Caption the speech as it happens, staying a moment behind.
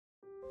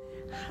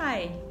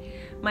Hi,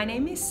 my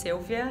name is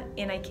Silvia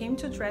and I came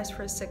to Dress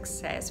for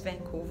Success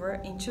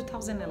Vancouver in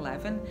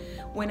 2011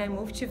 when I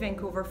moved to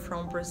Vancouver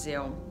from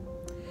Brazil.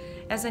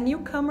 As a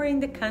newcomer in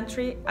the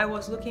country, I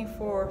was looking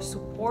for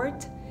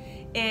support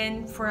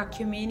and for a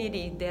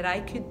community that I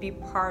could be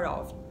part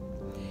of.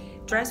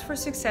 Dress for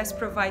Success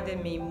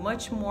provided me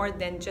much more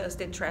than just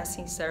the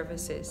dressing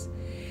services.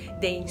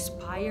 They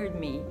inspired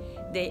me,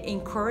 they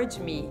encouraged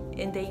me,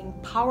 and they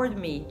empowered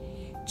me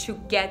to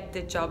get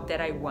the job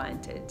that I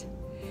wanted.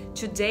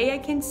 Today I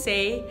can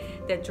say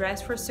that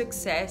Dress for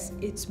Success,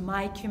 it's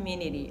my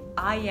community.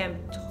 I am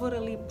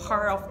totally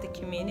part of the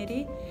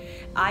community.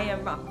 I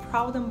am a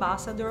proud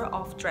ambassador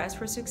of Dress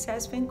for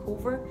Success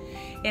Vancouver,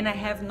 and I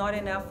have not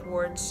enough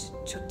words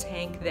to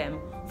thank them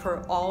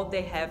for all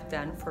they have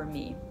done for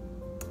me.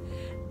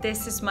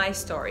 This is my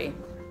story.